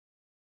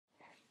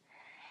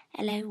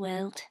Hello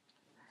world.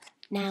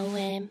 Now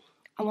I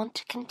want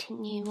to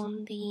continue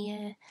on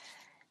the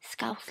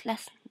Scouse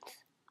lessons.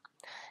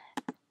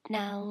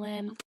 Now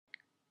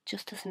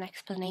just as an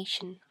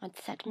explanation, I'd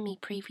said in my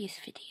previous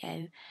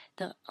video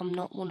that I'm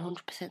not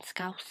 100%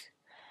 Scouse,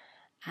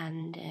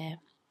 and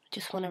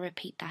just want to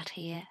repeat that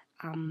here.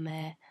 I'm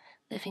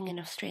living in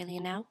Australia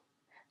now,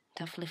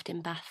 and I've lived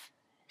in Bath,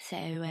 so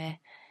I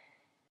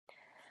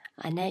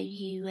know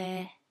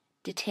you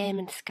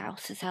determined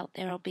Scousers out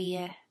there will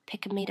be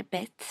picking me to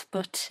bits,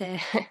 but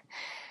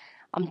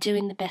I'm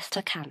doing the best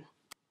I can.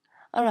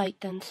 Alright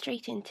then,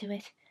 straight into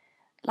it.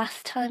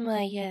 Last time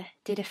I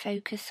did a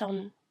focus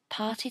on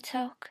party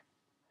talk,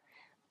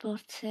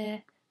 but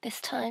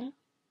this time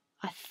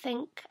I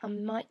think I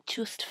might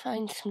just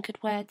find some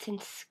good words in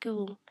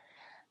school,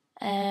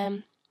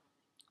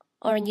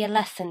 or in your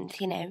lessons,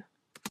 you know.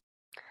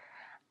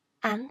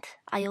 And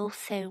I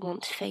also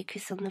want to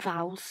focus on the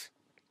vowels,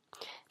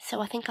 so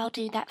I think I'll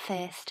do that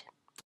first.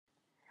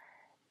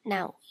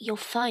 Now, you'll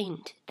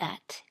find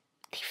that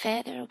the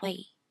further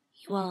away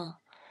you are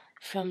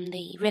from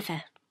the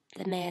river,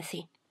 the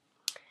Mersey,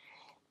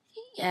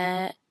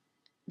 the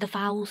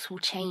vowels will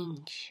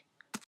change.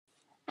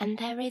 And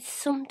there is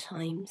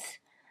sometimes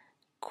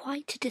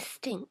quite a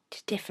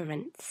distinct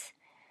difference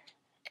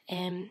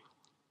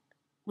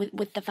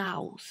with the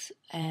vowels,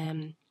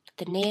 the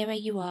nearer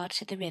you are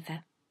to the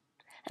river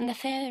and the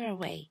further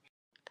away.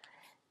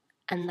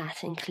 And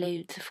that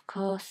includes, of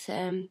course,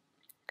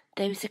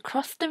 those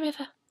across the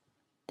river,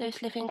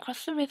 those living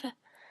across the river,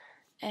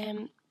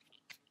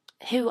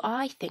 who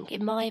I think,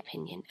 in my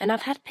opinion, and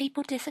I've had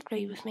people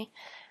disagree with me,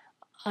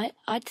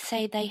 I'd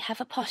say they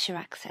have a posher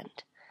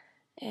accent.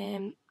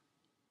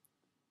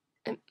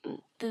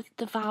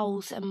 The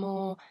vowels are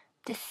more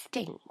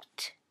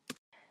distinct.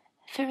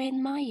 For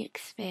in my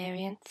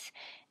experience,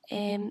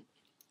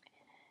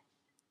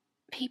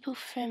 people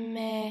from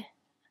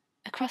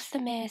across the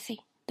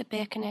Mersey, the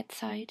Birkenhead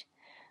side,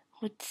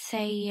 would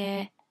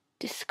say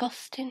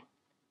disgusting,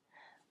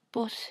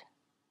 but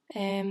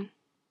near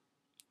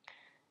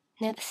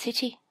the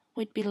city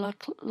would be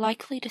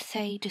likely to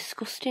say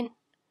disgusting.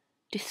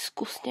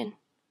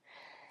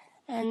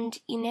 And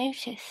you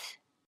notice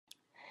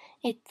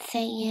it's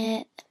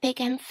a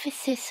big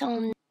emphasis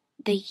on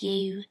the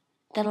U,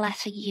 the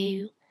letter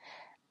U,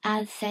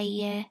 as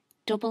a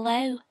double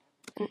O.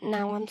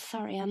 Now, I'm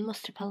sorry, I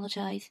must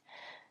apologise.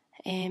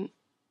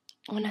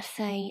 When I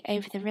say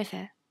over the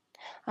river,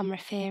 I'm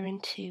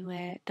referring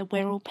to the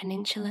Wirral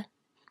Peninsula,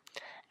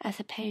 as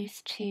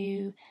opposed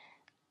to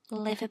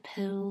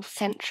Liverpool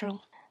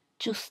Central,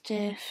 just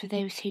for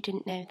those who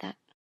didn't know that.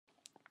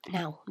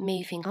 Now,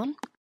 moving on,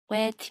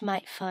 words you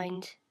might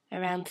find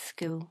around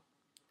school.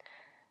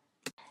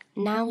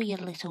 Now, you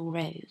little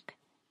rogue,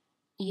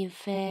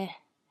 you've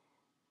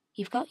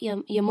got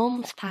your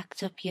mum's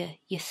packed up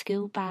your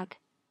school bag,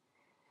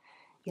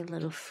 you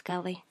little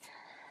scully,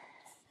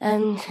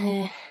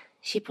 and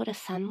she put a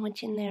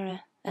sandwich in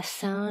there, a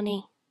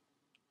sarnie,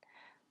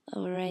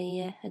 or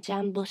a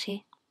jam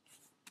butty,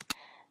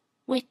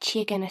 which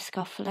you're gonna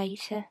scoff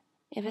later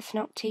if it's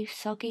not too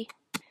soggy.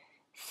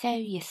 So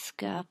you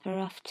scamper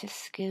off to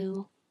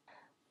school,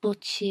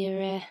 but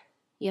your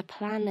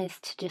plan is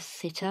to just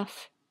sit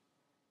off,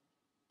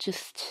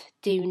 just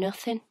do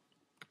nothing,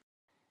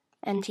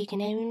 and you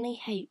can only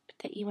hope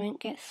that you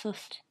won't get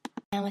sussed.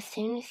 Now, as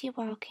soon as you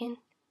walk in,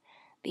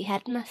 the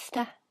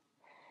headmaster,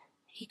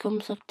 he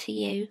comes up to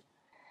you,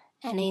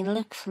 and he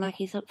looks like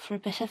he's up for a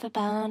bit of a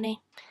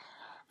barney,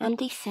 and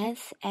he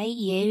says, "Hey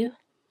you,"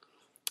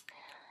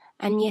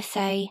 and you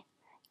say,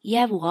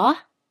 "Yeah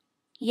what?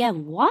 Yeah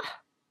what?"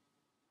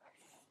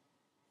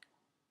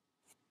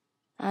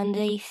 And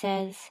he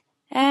says,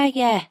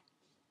 yeah.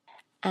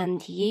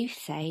 And you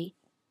say,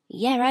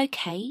 "Yeah,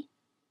 okay.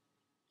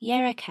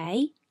 Yeah,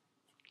 okay."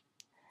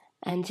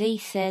 And he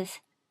says,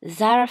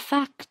 "Zara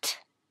fact.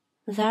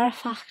 Zara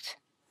fact."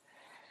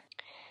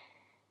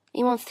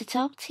 He wants to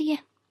talk to you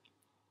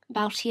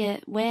about your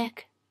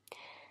work.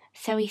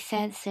 So he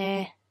says,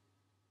 "I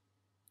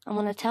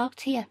want to talk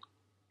to you."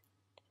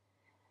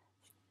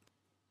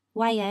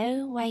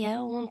 Why-oh, I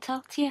want to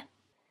talk to you.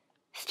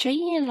 It's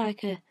treating you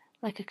like a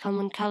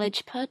common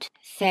college pud.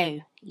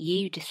 So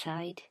you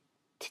decide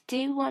to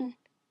do one,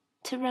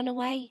 to run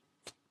away.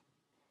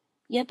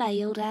 You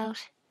bailed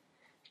out.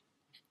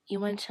 You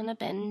went on a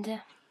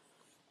bender.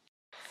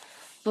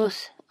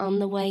 But on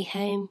the way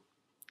home,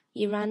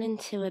 you ran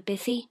into a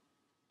busy,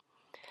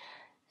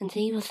 and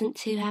he wasn't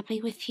too happy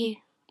with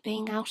you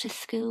being out of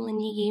school in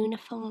your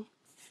uniform.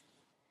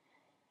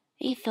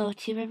 He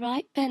thought you were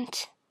right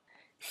bent,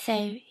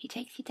 so he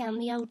takes you down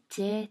the old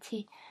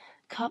dirty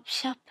cop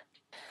shop,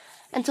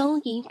 and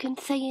all you can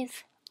say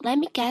is, let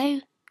me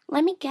go,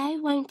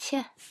 won't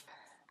you?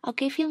 I'll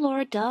give you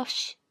Laura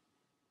Dosh.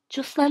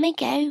 Just let me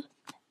go.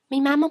 Me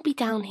mam will be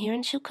down here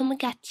and she'll come and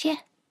get you."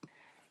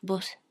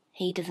 But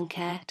he doesn't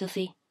care, does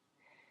he?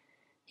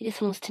 He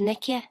just wants to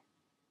nick you.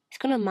 He's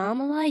going to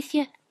marmalise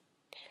you.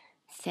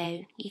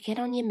 So you get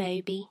on your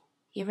Moby,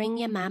 you ring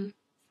your mam.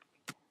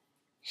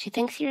 She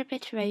thinks you're a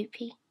bit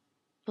ropey,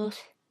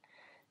 but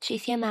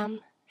She's your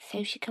mam,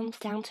 so she comes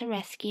down to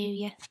rescue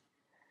you.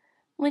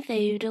 With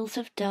oodles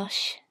of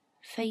dosh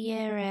for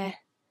your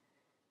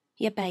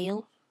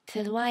bail.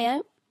 Says, why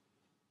out?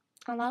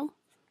 Hello?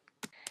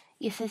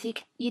 You says,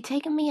 you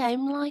taking me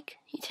home, like?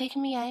 You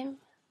taking me home?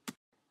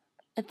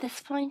 At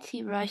this point,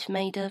 you're right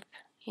made up,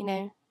 you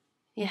know,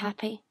 you're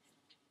happy.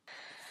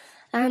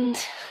 And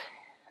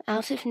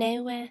out of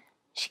nowhere,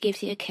 she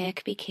gives you a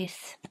Kirkby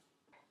kiss.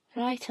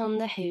 Right on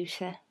the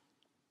hooter.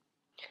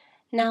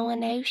 Now I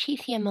know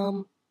she's your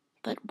mum,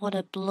 but what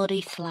a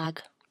bloody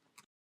slag.